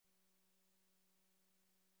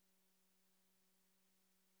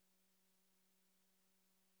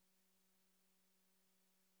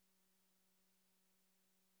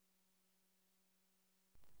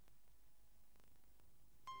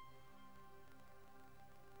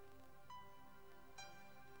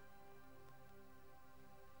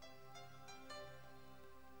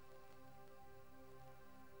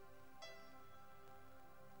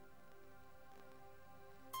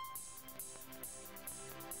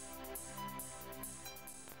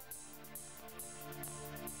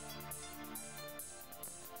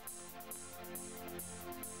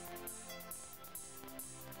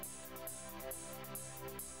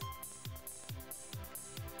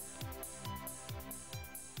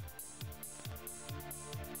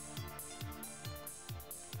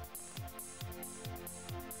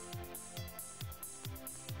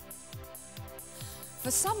For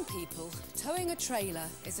some people, towing a trailer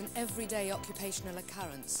is an everyday occupational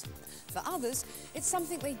occurrence. For others, it's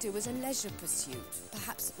something they do as a leisure pursuit,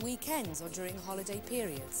 perhaps at weekends or during holiday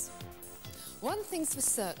periods. One thing's for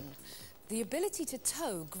certain, the ability to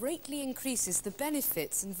tow greatly increases the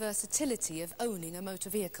benefits and versatility of owning a motor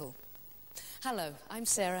vehicle. Hello, I'm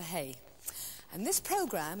Sarah Hay, and this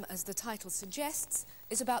programme, as the title suggests,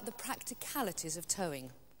 is about the practicalities of towing.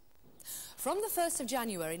 From the 1st of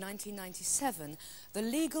January 1997, the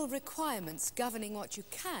legal requirements governing what you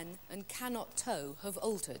can and cannot tow have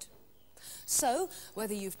altered. So,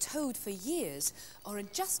 whether you've towed for years or are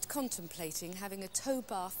just contemplating having a tow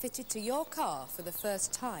bar fitted to your car for the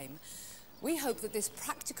first time, we hope that this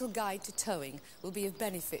practical guide to towing will be of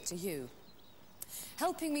benefit to you.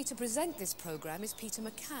 Helping me to present this programme is Peter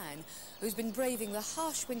MaCann, who's been braving the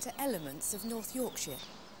harsh winter elements of North Yorkshire.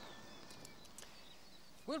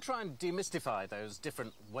 We'll try and demystify those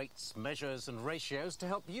different weights, measures and ratios to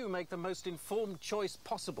help you make the most informed choice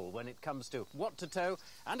possible when it comes to what to tow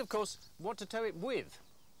and, of course, what to tow it with.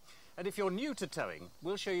 And if you're new to towing,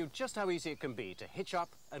 we'll show you just how easy it can be to hitch up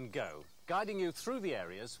and go, guiding you through the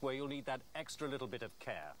areas where you'll need that extra little bit of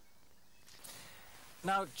care.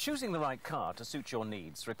 Now, choosing the right car to suit your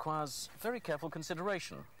needs requires very careful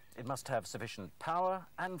consideration. It must have sufficient power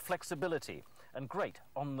and flexibility and great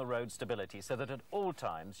on-the-road stability so that at all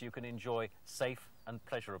times you can enjoy safe and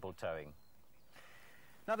pleasurable towing.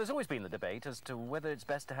 Now, there's always been the debate as to whether it's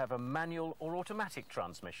best to have a manual or automatic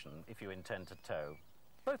transmission if you intend to tow.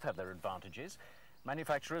 Both have their advantages.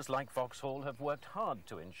 Manufacturers like Vauxhall have worked hard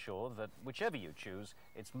to ensure that whichever you choose,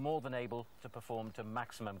 it's more than able to perform to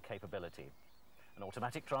maximum capability. An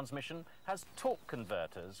automatic transmission has torque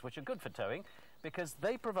converters, which are good for towing because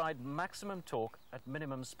they provide maximum torque at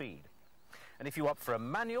minimum speed. And if you opt for a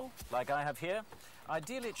manual, like I have here,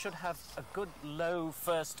 ideally it should have a good low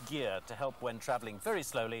first gear to help when travelling very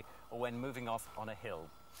slowly or when moving off on a hill.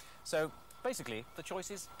 So basically, the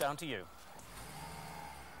choice is down to you.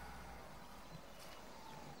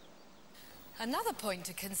 Another point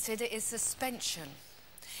to consider is suspension.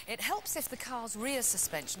 It helps if the car's rear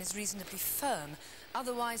suspension is reasonably firm,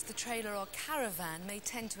 otherwise the trailer or caravan may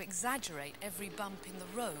tend to exaggerate every bump in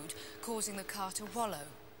the road, causing the car to wallow.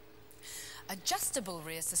 Adjustable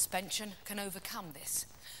rear suspension can overcome this,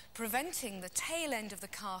 preventing the tail end of the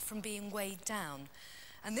car from being weighed down,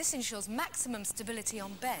 and this ensures maximum stability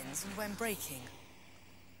on bends and when braking.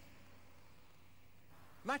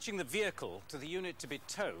 Matching the vehicle to the unit to be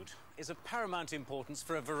towed is of paramount importance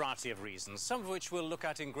for a variety of reasons, some of which we'll look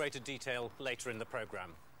at in greater detail later in the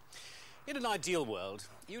programme. In an ideal world,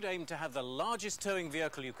 you'd aim to have the largest towing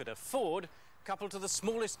vehicle you could afford coupled to the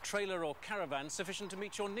smallest trailer or caravan sufficient to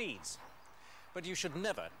meet your needs. But you should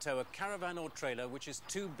never tow a caravan or trailer which is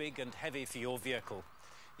too big and heavy for your vehicle.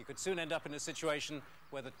 You could soon end up in a situation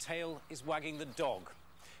where the tail is wagging the dog.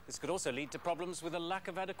 This could also lead to problems with a lack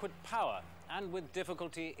of adequate power and with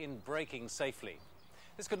difficulty in braking safely.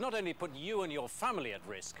 This could not only put you and your family at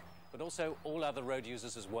risk, but also all other road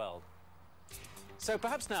users as well. So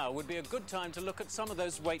perhaps now would be a good time to look at some of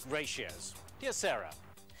those weight ratios. Dear Sarah.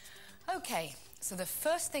 Okay, so the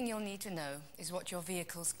first thing you'll need to know is what your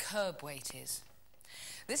vehicle's curb weight is.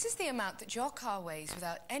 This is the amount that your car weighs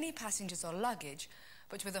without any passengers or luggage,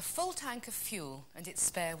 but with a full tank of fuel and its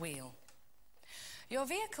spare wheel. Your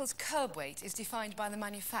vehicle's curb weight is defined by the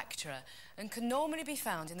manufacturer and can normally be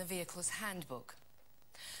found in the vehicle's handbook.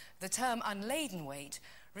 The term unladen weight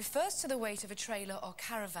refers to the weight of a trailer or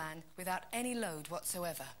caravan without any load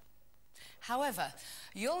whatsoever. However,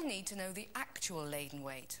 you'll need to know the actual laden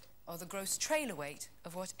weight, or the gross trailer weight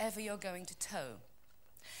of whatever you're going to tow.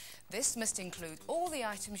 This must include all the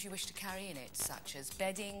items you wish to carry in it, such as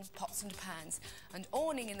bedding, pots and pans, and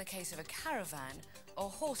awning in the case of a caravan, or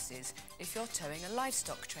horses if you're towing a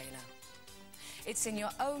livestock trailer. It's in your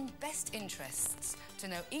own best interests to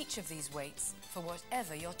know each of these weights for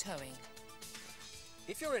whatever you're towing.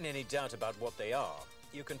 If you're in any doubt about what they are,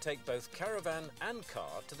 you can take both caravan and car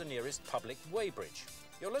to the nearest public weighbridge.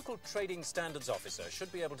 Your local trading standards officer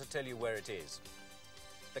should be able to tell you where it is.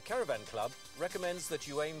 The Caravan Clubb recommends that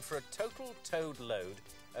you aim for a total towed load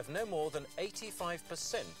of no more than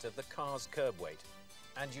 85% of the car's curb weight,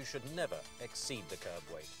 and you should never exceed the curb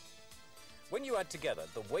weight. When you add together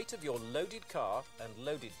the weight of your loaded car and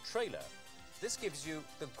loaded trailer, this gives you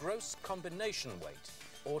the gross combination weight,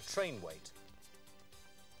 or train weight.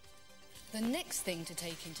 The next thing to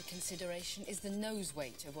take into consideration is the nose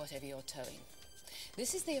weight of whatever you're towing.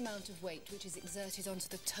 This is the amount of weight which is exerted onto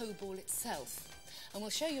the tow ball itself, and we'll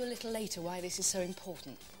show you a little later why this is so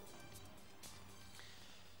important.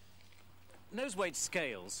 Noseweight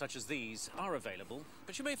scales such as these are available,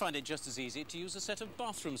 but you may find it just as easy to use a set of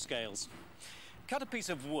bathroom scales. Cut a piece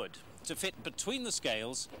of wood to fit between the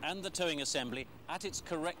scales and the towing assembly at its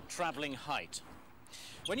correct travelling height.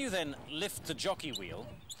 When you then lift the jockey wheel,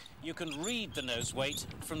 you can read the nose weight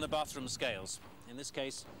from the bathroom scales. In this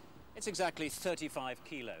case, it's exactly 35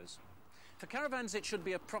 kilos. For caravans, it should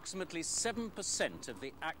be approximately 7% of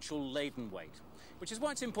the actual laden weight, which is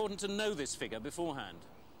why it's important to know this figure beforehand.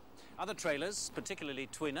 Other trailers, particularly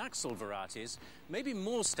twin-axle varieties, may be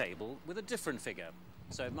more stable with a different figure,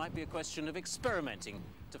 so it might be a question of experimenting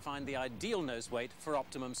to find the ideal nose weight for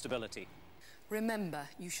optimum stability. Remember,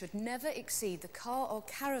 you should never exceed the car or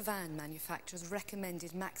caravan manufacturer's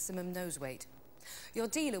recommended maximum nose weight. Your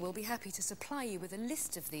dealer will be happy to supply you with a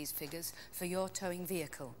list of these figures for your towing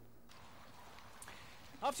vehicle.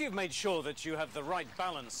 After you've made sure that you have the right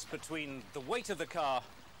balance between the weight of the car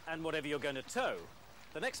and whatever you're going to tow,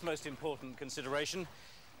 the next most important consideration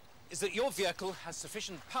is that your vehicle has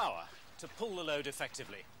sufficient power to pull the load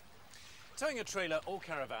effectively. Towing a trailer or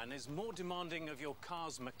caravan is more demanding of your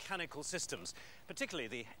car's mechanical systems, particularly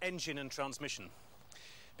the engine and transmission.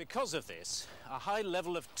 Because of this, a high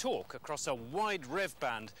level of torque across a wide rev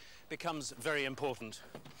band becomes very important.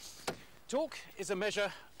 Torque is a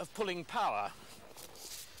measure of pulling power,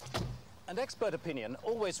 and expert opinion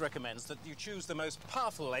always recommends that you choose the most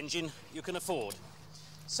powerful engine you can afford,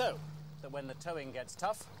 so that when the towing gets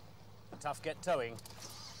tough, the tough get towing.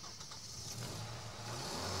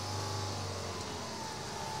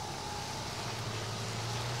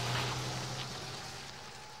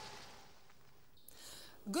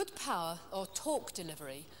 Good power or torque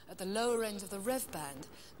delivery at the lower end of the rev band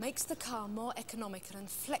makes the car more economical and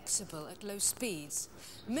flexible at low speeds,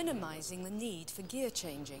 minimising the need for gear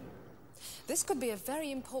changing. This could be a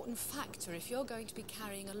very important factor if you're going to be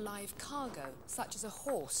carrying a live cargo, such as a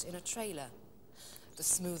horse in a trailer. The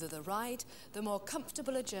smoother the ride, the more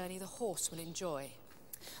comfortable a journey the horse will enjoy.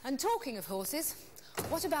 And talking of horses,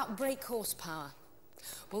 what about brake horsepower?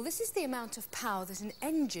 Well, this is the amount of power that an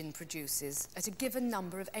engine produces at a given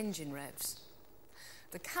number of engine revs.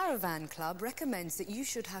 The Caravan Clubb recommends that you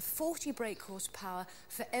should have 40 brake horsepower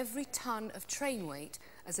for every tonne of train weight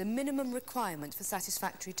as a minimum requirement for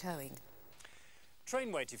satisfactory towing.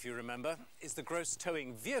 Train weight, if you remember, is the gross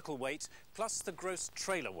towing vehicle weight plus the gross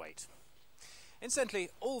trailer weight. Incidentally,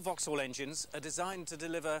 all Vauxhall engines are designed to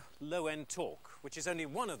deliver low-end torque, which is only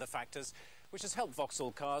one of the factors which has helped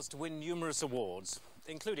Vauxhall cars to win numerous awards,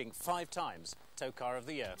 including 5 times Tow Car of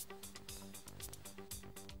the Year.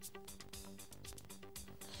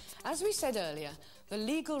 As we said earlier, the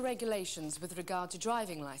legal regulations with regard to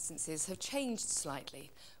driving licences have changed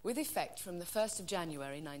slightly, with effect from the 1st of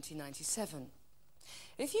January 1997.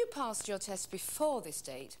 If you passed your test before this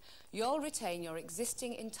date, you'll retain your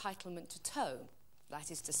existing entitlement to tow.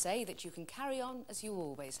 That is to say that you can carry on as you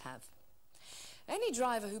always have. Any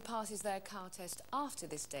driver who passes their car test after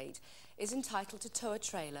this date is entitled to tow a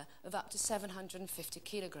trailer of up to 750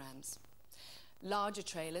 kilograms. Larger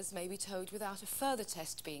trailers may be towed without a further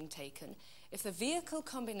test being taken if the vehicle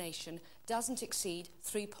combination doesn't exceed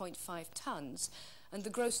 3.5 tonnes and the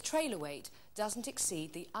gross trailer weight doesn't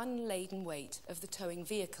exceed the unladen weight of the towing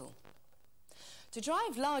vehicle. To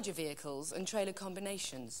drive larger vehicles and trailer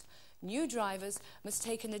combinations, new drivers must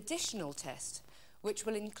take an additional test, which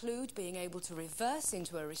will include being able to reverse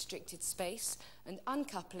into a restricted space and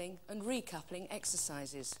uncoupling and recoupling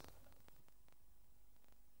exercises.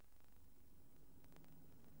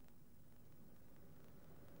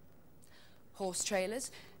 Horse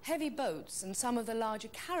trailers, heavy boats and some of the larger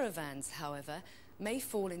caravans, however, may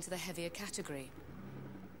fall into the heavier category.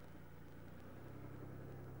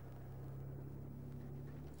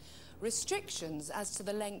 Restrictions as to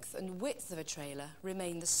the length and width of a trailer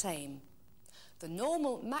remain the same. The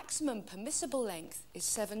normal maximum permissible length is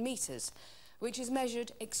 7 metres, which is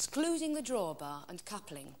measured excluding the drawbar and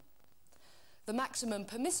coupling. The maximum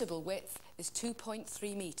permissible width is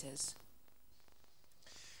 2.3 metres.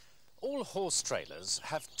 All horse trailers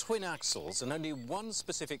have twin axles and only one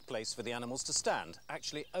specific place for the animals to stand,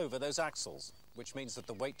 actually over those axles, which means that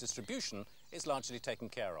the weight distribution is largely taken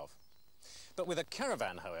care of. But with a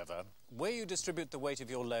caravan, however, where you distribute the weight of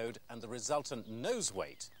your load and the resultant nose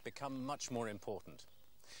weight become much more important.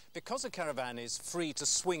 Because a caravan is free to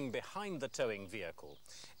swing behind the towing vehicle,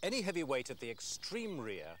 any heavy weight at the extreme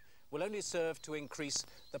rear will only serve to increase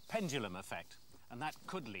the pendulum effect, and that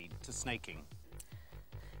could lead to snaking.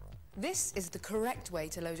 This is the correct way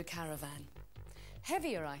to load a caravan.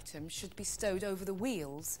 Heavier items should be stowed over the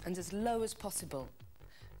wheels and as low as possible.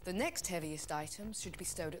 The next heaviest items should be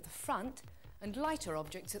stowed at the front and lighter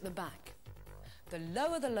objects at the back. The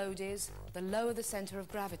lower the load is, the lower the centre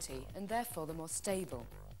of gravity, and therefore the more stable.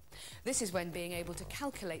 This is when being able to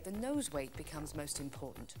calculate the nose weight becomes most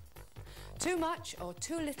important. Too much or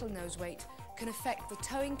too little nose weight can affect the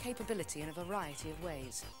towing capability in a variety of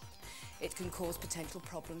ways. It can cause potential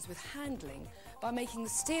problems with handling by making the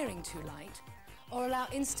steering too light, or allow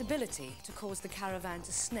instability to cause the caravan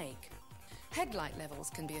to snake. Headlight levels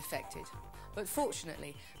can be affected, but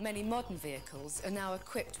fortunately, many modern vehicles are now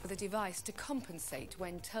equipped with a device to compensate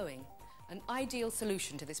when towing, an ideal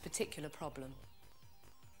solution to this particular problem.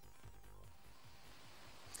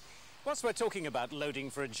 Whilst we're talking about loading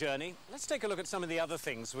for a journey, let's take a look at some of the other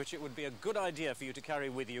things which it would be a good idea for you to carry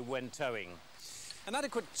with you when towing. An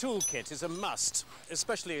adequate toolkit is a must,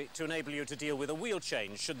 especially to enable you to deal with a wheel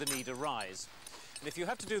change should the need arise. And if you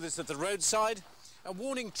have to do this at the roadside, a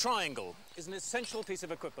warning triangle is an essential piece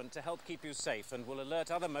of equipment to help keep you safe and will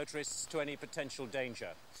alert other motorists to any potential danger.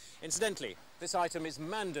 Incidentally, this item is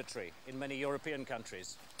mandatory in many European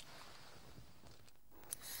countries.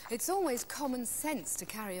 It's always common sense to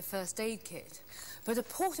carry a first aid kit, but a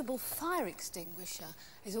portable fire extinguisher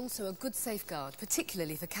is also a good safeguard,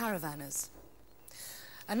 particularly for caravanners.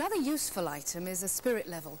 Another useful item is a spirit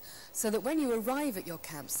level, so that when you arrive at your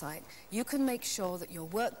campsite, you can make sure that your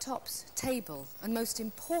worktops, table, and most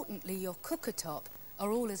importantly, your cooker top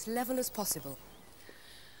are all as level as possible.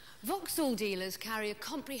 Vauxhall dealers carry a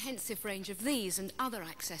comprehensive range of these and other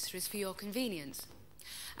accessories for your convenience.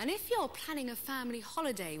 And if you're planning a family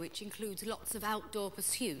holiday which includes lots of outdoor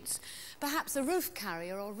pursuits, perhaps a roof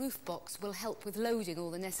carrier or roof box will help with loading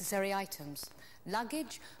all the necessary items.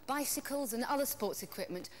 Luggage, bicycles and other sports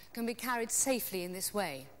equipment can be carried safely in this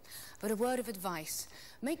way. But a word of advice,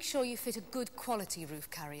 make sure you fit a good quality roof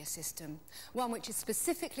carrier system, one which is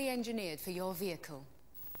specifically engineered for your vehicle.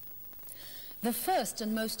 The first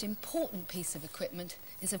and most important piece of equipment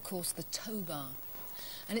is of course the tow bar.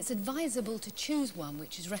 And it's advisable to choose one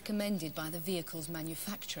which is recommended by the vehicle's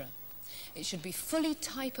manufacturer. It should be fully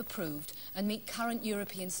type approved and meet current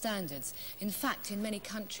European standards. In fact, in many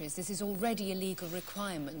countries, this is already a legal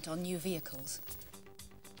requirement on new vehicles.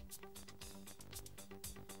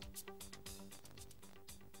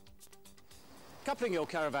 Coupling your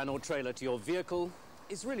caravan or trailer to your vehicle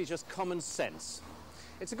is really just common sense.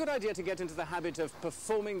 It's a good idea to get into the habit of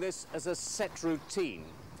performing this as a set routine,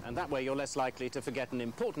 and that way you're less likely to forget an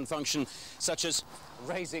important function such as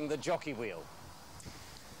raising the jockey wheel.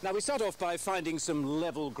 Now we start off by finding some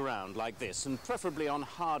level ground like this, and preferably on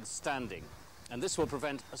hard standing, and this will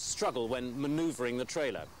prevent a struggle when manoeuvring the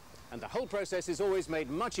trailer, and the whole process is always made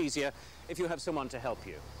much easier if you have someone to help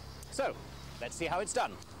you. So let's see how it's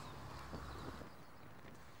done.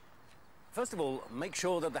 First of all, make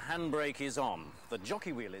sure that the handbrake is on, the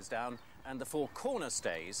jockey wheel is down, and the 4 corner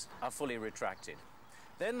stays are fully retracted.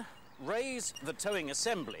 Then raise the towing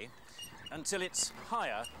assembly until it's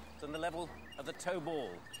higher than the level of the tow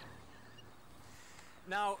ball.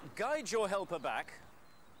 Now guide your helper back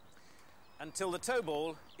until the tow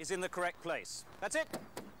ball is in the correct place. That's it.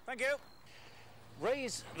 Thank you.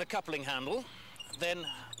 Raise the coupling handle, then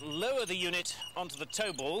lower the unit onto the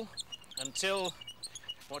tow ball until,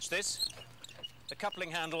 watch this, the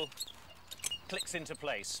coupling handle clicks into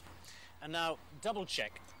place. And now double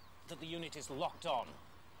check that the unit is locked on.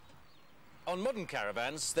 On modern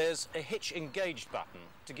caravans, there's a hitch engaged button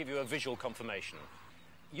to give you a visual confirmation.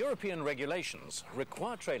 European regulations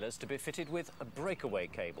require trailers to be fitted with a breakaway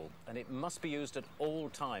cable, and it must be used at all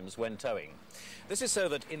times when towing. This is so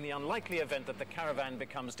that in the unlikely event that the caravan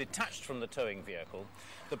becomes detached from the towing vehicle,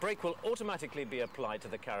 the brake will automatically be applied to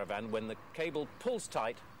the caravan when the cable pulls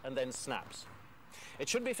tight and then snaps. It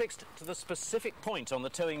should be fixed to the specific point on the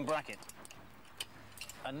towing bracket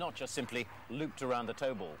and not just simply looped around the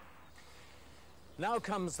tow ball. Now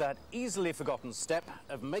comes that easily forgotten step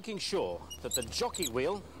of making sure that the jockey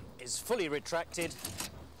wheel is fully retracted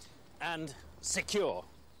and secure.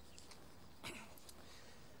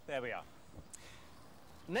 There we are.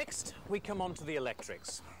 Next, we come on to the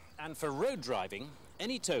electrics. And for road driving,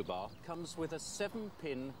 any tow bar comes with a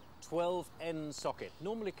 7-pin 12N socket,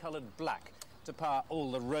 normally coloured black, to power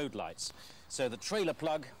all the road lights. So the trailer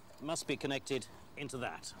plug must be connected into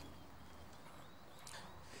that.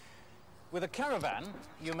 With a caravan,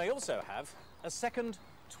 you may also have a second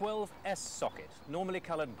 12S socket, normally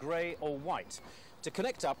coloured grey or white, to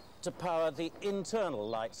connect up to power the internal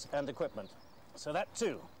lights and equipment. So that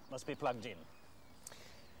too must be plugged in.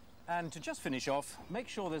 And to just finish off, make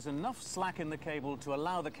sure there's enough slack in the cable to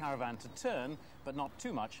allow the caravan to turn, but not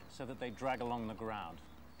too much so that they drag along the ground.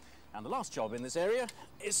 And the last job in this area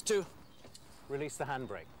is to release the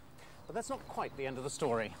handbrake. But that's not quite the end of the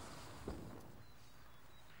story.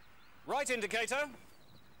 Right indicator.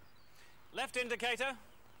 Left indicator.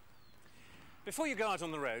 Before you go out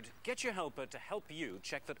on the road, get your helper to help you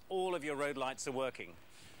check that all of your road lights are working.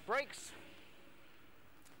 Brakes,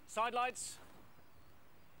 side lights,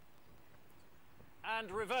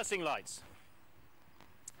 and reversing lights.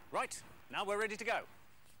 Right, now we're ready to go.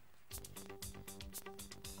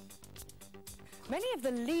 Many of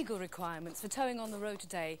the legal requirements for towing on the road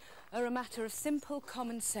today are a matter of simple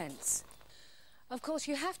common sense. Of course,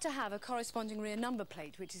 you have to have a corresponding rear number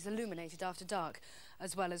plate which is illuminated after dark,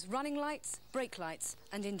 as well as running lights, brake lights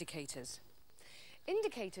and indicators.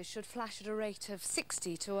 Indicators should flash at a rate of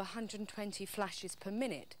 60 to 120 flashes per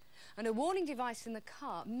minute, and a warning device in the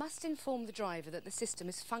car must inform the driver that the system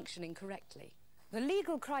is functioning correctly. The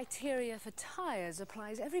legal criteria for tyres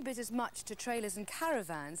applies every bit as much to trailers and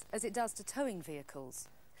caravans as it does to towing vehicles.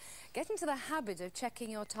 Get into the habit of checking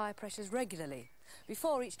your tyre pressures regularly.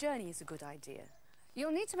 Before each journey is a good idea.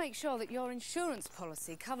 You'll need to make sure that your insurance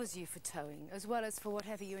policy covers you for towing, as well as for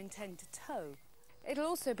whatever you intend to tow. It'll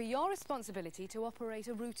also be your responsibility to operate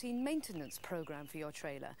a routine maintenance programme for your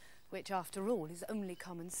trailer, which, after all, is only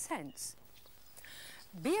common sense.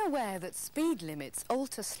 Be aware that speed limits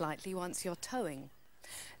alter slightly once you're towing.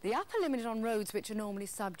 The upper limit on roads which are normally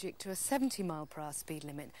subject to a 70 mph speed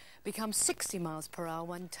limit becomes 60 mph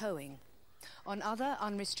when towing. On other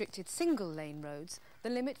unrestricted single-lane roads, the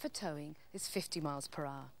limit for towing is 50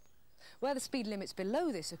 mph. Where the speed limit's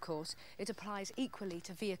below this, of course, it applies equally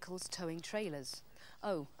to vehicles towing trailers.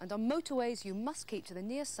 Oh, and on motorways you must keep to the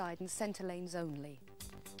near side and centre lanes only.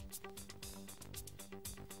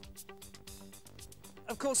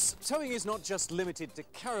 Of course, towing is not just limited to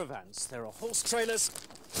caravans. There are horse trailers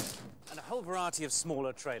and a whole variety of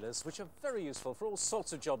smaller trailers which are very useful for all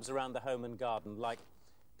sorts of jobs around the home and garden, like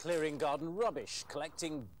clearing garden rubbish,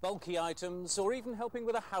 collecting bulky items, or even helping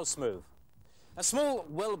with a house move. A small,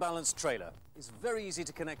 well-balanced trailer is very easy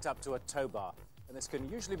to connect up to a tow bar, and this can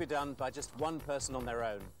usually be done by just one person on their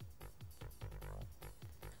own.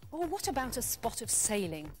 Or what about a spot of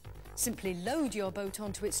sailing? Simply load your boat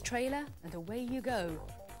onto its trailer and away you go.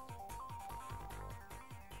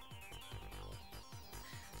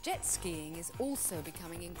 Jet skiing is also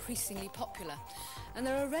becoming increasingly popular, and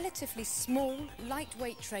there are relatively small,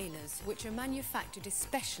 lightweight trailers which are manufactured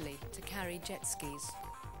especially to carry jet skis.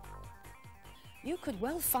 You could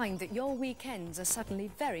well find that your weekends are suddenly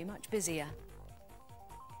very much busier.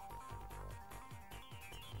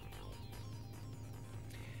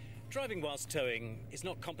 Driving whilst towing is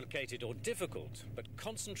not complicated or difficult, but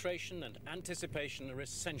concentration and anticipation are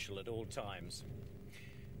essential at all times.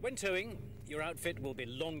 When towing, your outfit will be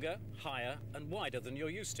longer, higher and wider than you're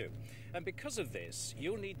used to. And because of this,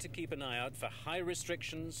 you'll need to keep an eye out for high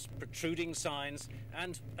restrictions, protruding signs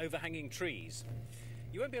and overhanging trees.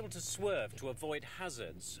 You won't be able to swerve to avoid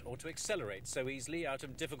hazards or to accelerate so easily out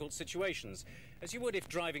of difficult situations as you would if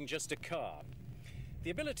driving just a car. The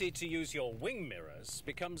ability to use your wing mirrors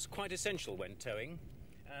becomes quite essential when towing,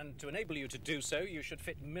 and to enable you to do so, you should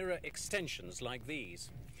fit mirror extensions like these.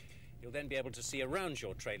 You'll then be able to see around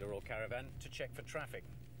your trailer or caravan to check for traffic.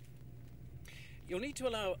 You'll need to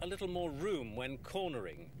allow a little more room when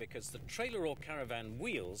cornering, because the trailer or caravan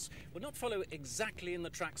wheels will not follow exactly in the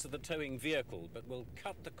tracks of the towing vehicle, but will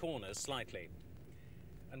cut the corners slightly.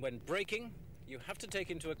 And when braking, you have to take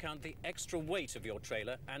into account the extra weight of your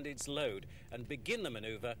trailer and its load, and begin the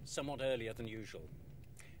manoeuvre somewhat earlier than usual.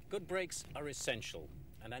 Good brakes are essential,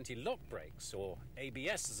 and anti-lock brakes, or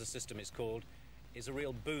ABS as the system is called, is a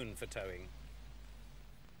real boon for towing.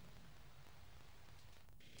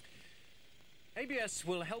 ABS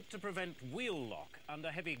will help to prevent wheel lock under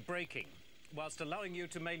heavy braking, whilst allowing you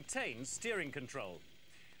to maintain steering control.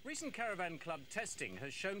 Recent Caravan Clubb testing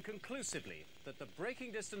has shown conclusively that the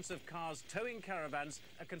braking distance of cars towing caravans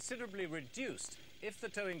are considerably reduced if the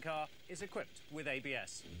towing car is equipped with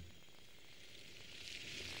ABS.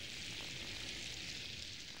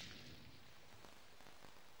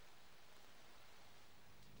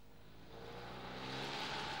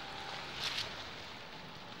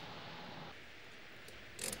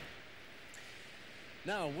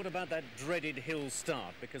 Now, what about that dreaded hill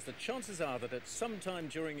start? Because the chances are that at some time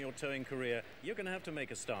during your towing career, you're going to have to make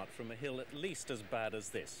a start from a hill at least as bad as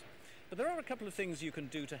this. But there are a couple of things you can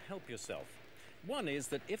do to help yourself. One is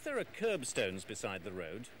that if there are curbstones beside the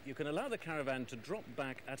road, you can allow the caravan to drop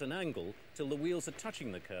back at an angle till the wheels are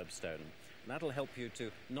touching the curbstone. That'll help you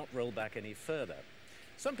to not roll back any further.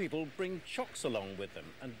 Some people bring chocks along with them,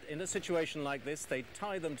 and in a situation like this, they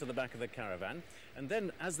tie them to the back of the caravan, and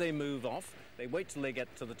then as they move off, they wait till they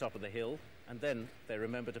get to the top of the hill, and then they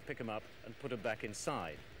remember to pick them up and put them back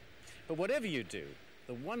inside. But whatever you do,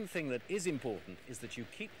 The one thing that is important is that you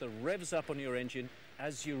keep the revs up on your engine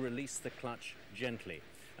as you release the clutch gently.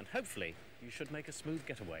 And hopefully you should make a smooth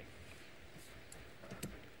getaway.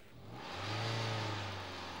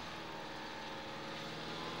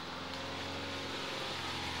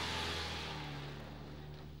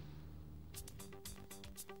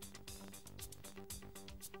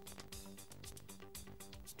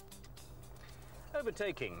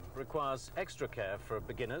 Overtaking requires extra care for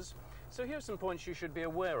beginners, so here are some points you should be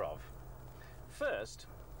aware of. First,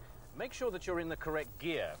 make sure that you're in the correct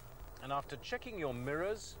gear, and after checking your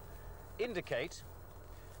mirrors, indicate,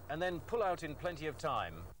 and then pull out in plenty of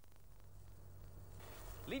time.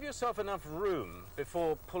 Leave yourself enough room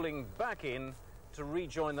before pulling back in to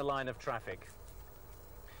rejoin the line of traffic.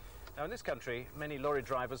 Now, in this country, many lorry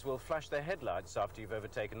drivers will flash their headlights after you've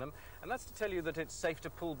overtaken them, and that's to tell you that it's safe to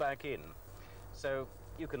pull back in. So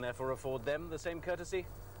you can therefore afford them the same courtesy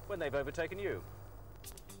when they've overtaken you.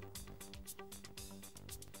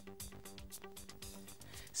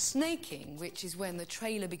 Snaking, which is when the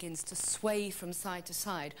trailer begins to sway from side to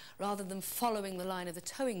side rather than following the line of the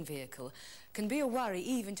towing vehicle, can be a worry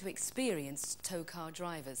even to experienced tow car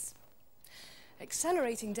drivers.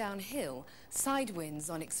 Accelerating downhill, side winds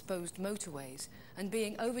on exposed motorways, and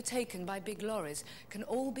being overtaken by big lorries can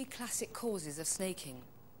all be classic causes of snaking.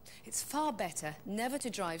 It's far better never to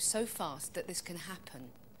drive so fast that this can happen.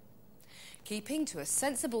 Keeping to a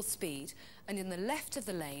sensible speed and in the left of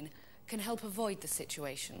the lane can help avoid the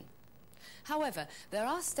situation. However, there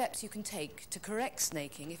are steps you can take to correct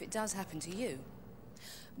snaking if it does happen to you.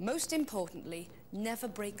 Most importantly, never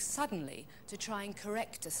brake suddenly to try and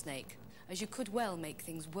correct a snake, as you could well make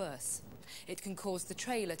things worse. It can cause the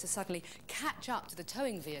trailer to suddenly catch up to the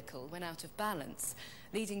towing vehicle when out of balance,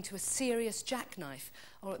 leading to a serious jackknife,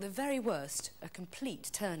 or at the very worst, a complete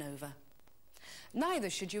turnover. Neither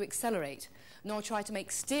should you accelerate, nor try to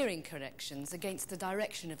make steering corrections against the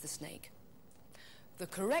direction of the snake. The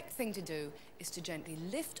correct thing to do is to gently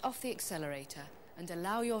lift off the accelerator and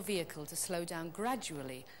allow your vehicle to slow down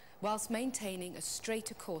gradually whilst maintaining as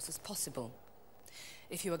straight a course as possible.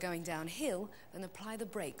 If you are going downhill, then apply the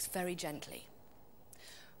brakes very gently.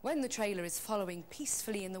 When the trailer is following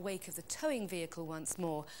peacefully in the wake of the towing vehicle once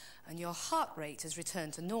more and your heart rate has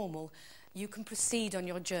returned to normal, you can proceed on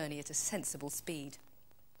your journey at a sensible speed.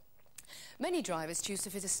 Many drivers choose to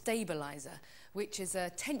fit a stabiliser, which is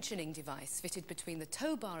a tensioning device fitted between the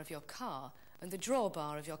tow bar of your car and the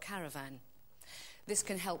drawbar of your caravan. This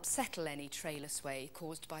can help settle any trailer sway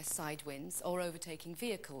caused by side winds or overtaking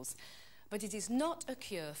vehicles, but it is not a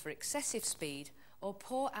cure for excessive speed or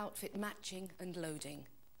poor outfit matching and loading.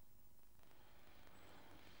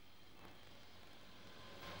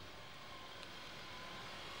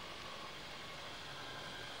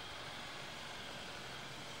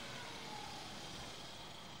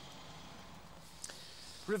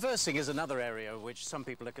 Reversing is another area which some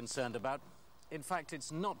people are concerned about. In fact,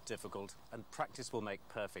 it's not difficult, and practice will make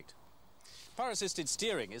perfect. Power-assisted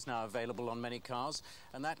steering is now available on many cars,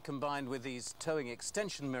 and that, combined with these towing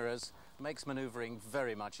extension mirrors, makes manoeuvring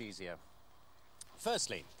very much easier.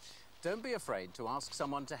 Firstly, don't be afraid to ask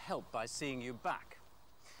someone to help by seeing you back.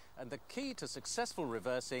 And the key to successful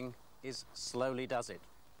reversing is slowly does it.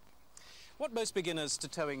 What most beginners to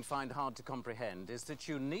towing find hard to comprehend is that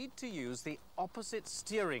you need to use the opposite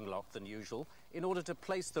steering lock than usual in order to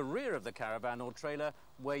place the rear of the caravan or trailer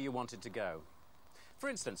where you want it to go. For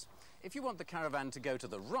instance, if you want the caravan to go to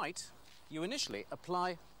the right, you initially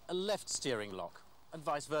apply a left steering lock, and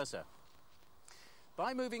vice versa.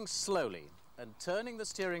 By moving slowly and turning the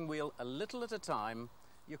steering wheel a little at a time,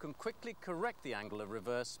 you can quickly correct the angle of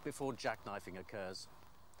reverse before jackknifing occurs.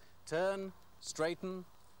 Turn, straighten,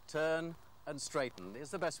 turn, and straighten is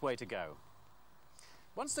the best way to go.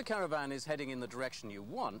 Once the caravan is heading in the direction you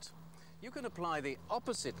want, you can apply the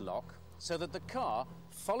opposite lock so that the car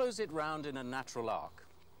follows it round in a natural arc.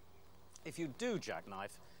 If you do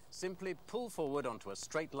jackknife, simply pull forward onto a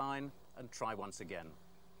straight line and try once again.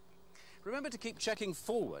 Remember to keep checking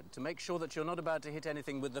forward to make sure that you're not about to hit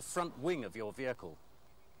anything with the front wing of your vehicle.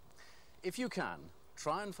 If you can,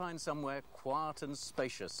 try and find somewhere quiet and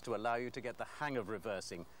spacious to allow you to get the hang of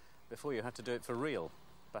reversing before you have to do it for real,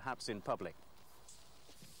 perhaps in public.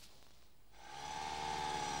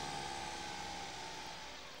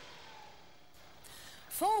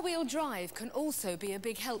 Four-wheel drive can also be a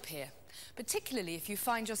big help here, particularly if you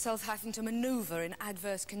find yourself having to manoeuvre in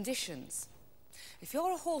adverse conditions. If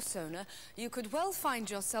you're a horse owner, you could well find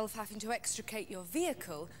yourself having to extricate your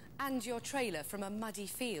vehicle and your trailer from a muddy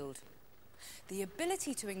field. The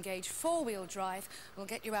ability to engage four-wheel drive will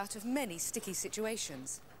get you out of many sticky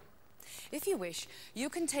situations. If you wish, you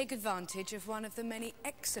can take advantage of one of the many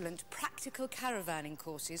excellent practical caravanning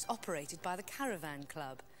courses operated by the Caravan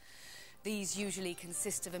Clubb. These usually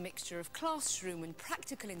consist of a mixture of classroom and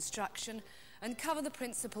practical instruction and cover the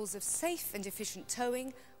principles of safe and efficient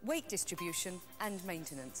towing, weight distribution and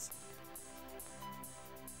maintenance.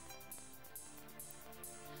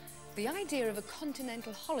 The idea of a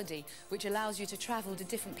continental holiday which allows you to travel to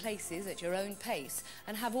different places at your own pace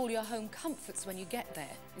and have all your home comforts when you get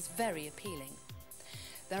there is very appealing.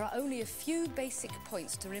 There are only a few basic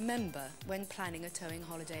points to remember when planning a towing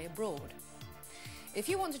holiday abroad. If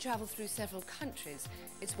you want to travel through several countries,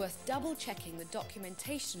 it's worth double-checking the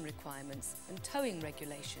documentation requirements and towing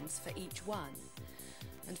regulations for each one.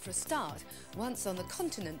 And for a start, once on the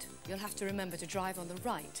continent, you'll have to remember to drive on the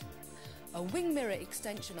right. A wing mirror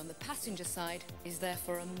extension on the passenger side is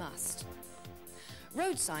therefore a must.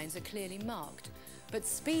 Road signs are clearly marked, but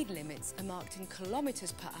speed limits are marked in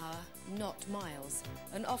kilometres per hour, not miles,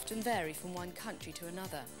 and often vary from one country to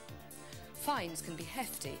another. Fines can be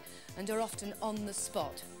hefty and are often on the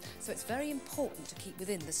spot, so it's very important to keep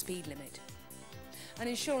within the speed limit. An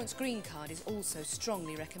insurance green card is also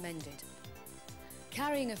strongly recommended.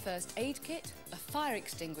 Carrying a first aid kit, a fire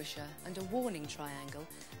extinguisher and a warning triangle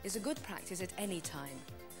is a good practice at any time,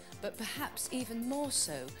 but perhaps even more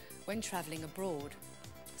so when travelling abroad.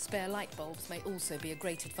 Spare light bulbs may also be a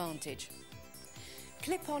great advantage.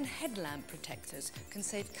 Clip-on headlamp protectors can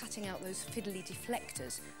save cutting out those fiddly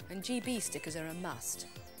deflectors, and GB stickers are a must.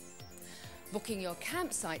 Booking your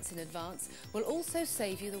campsites in advance will also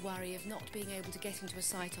save you the worry of not being able to get into a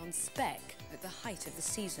site on spec at the height of the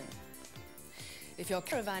season. If your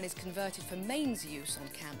caravan is converted for mains use on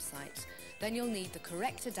campsites, then you'll need the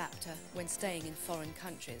correct adapter when staying in foreign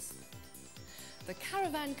countries. The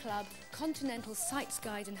Caravan Clubb Continental Sites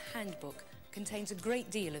Guide and Handbook contains a great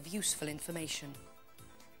deal of useful information.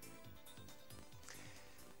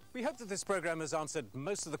 We hope that this programme has answered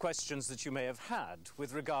most of the questions that you may have had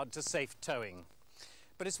with regard to safe towing.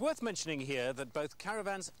 But it's worth mentioning here that both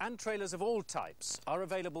caravans and trailers of all types are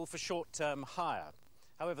available for short-term hire.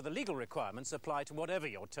 However, the legal requirements apply to whatever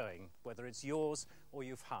you're towing, whether it's yours or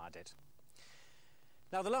you've hired it.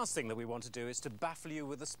 Now, the last thing that we want to do is to baffle you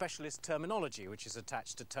with the specialist terminology which is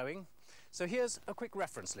attached to towing. So here's a quick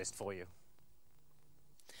reference list for you.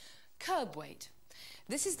 Curb weight.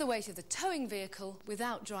 This is the weight of the towing vehicle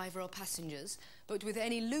without driver or passengers, but with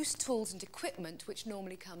any loose tools and equipment which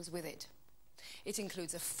normally comes with it. It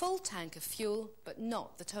includes a full tank of fuel, but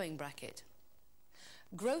not the towing bracket.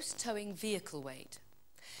 Gross towing vehicle weight.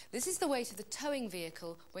 This is the weight of the towing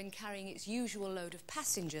vehicle when carrying its usual load of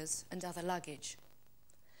passengers and other luggage.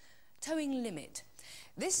 Towing limit.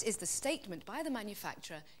 This is the statement by the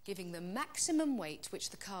manufacturer giving the maximum weight which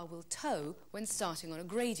the car will tow when starting on a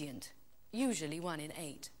gradient, usually 1 in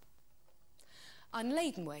 8.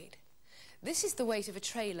 Unladen weight. This is the weight of a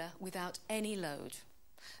trailer without any load.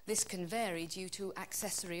 This can vary due to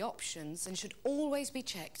accessory options and should always be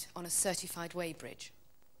checked on a certified weighbridge.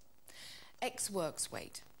 Ex-works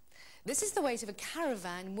weight. This is the weight of a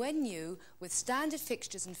caravan when new, with standard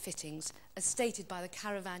fixtures and fittings, as stated by the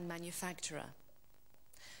caravan manufacturer.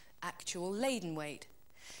 Actual laden weight.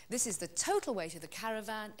 This is the total weight of the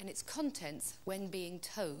caravan and its contents when being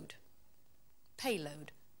towed.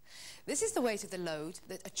 Payload. This is the weight of the load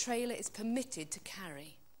that a trailer is permitted to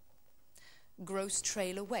carry. Gross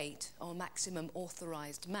trailer weight, or maximum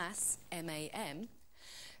authorised mass, MAM.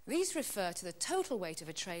 These refer to the total weight of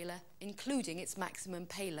a trailer, including its maximum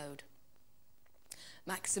payload.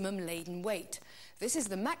 Maximum laden weight. This is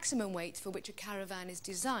the maximum weight for which a caravan is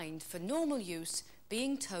designed for normal use,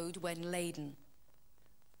 being towed when laden.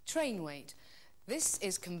 Train weight. This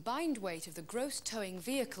is combined weight of the gross towing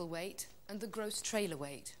vehicle weight and the gross trailer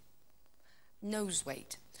weight. Nose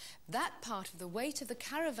weight. That part of the weight of the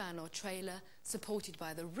caravan or trailer supported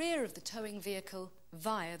by the rear of the towing vehicle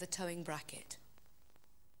via the towing bracket.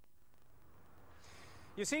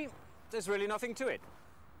 You see, there's really nothing to it.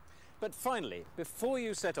 But finally, before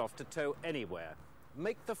you set off to tow anywhere,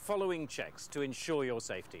 make the following checks to ensure your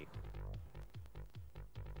safety.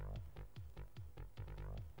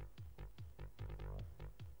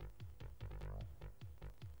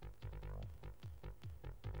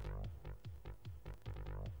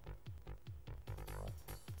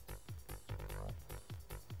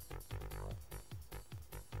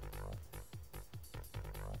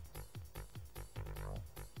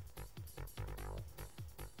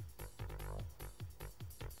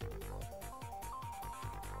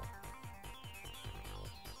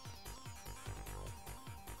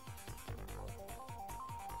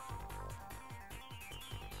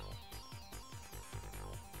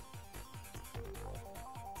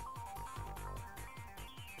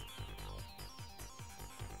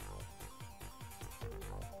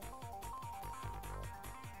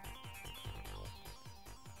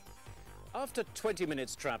 After 20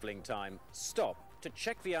 minutes travelling time, stop to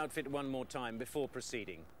check the outfit one more time before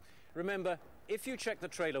proceeding. Remember, if you check the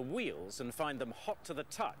trailer wheels and find them hot to the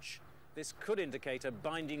touch, this could indicate a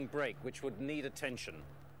binding brake which would need attention.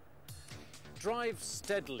 Drive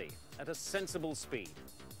steadily at a sensible speed,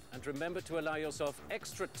 and remember to allow yourself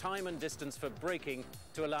extra time and distance for braking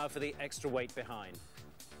to allow for the extra weight behind.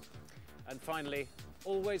 And finally,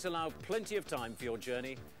 always allow plenty of time for your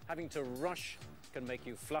journey. Having to rush can make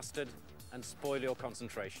you flustered and spoil your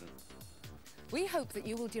concentration. We hope that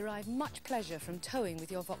you will derive much pleasure from towing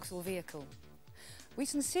with your Vauxhall vehicle. We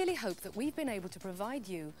sincerely hope that we've been able to provide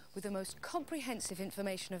you with the most comprehensive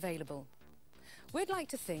information available. We'd like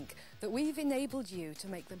to think that we've enabled you to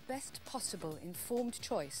make the best possible informed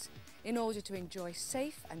choice in order to enjoy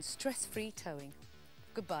safe and stress-free towing.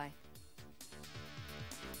 Goodbye.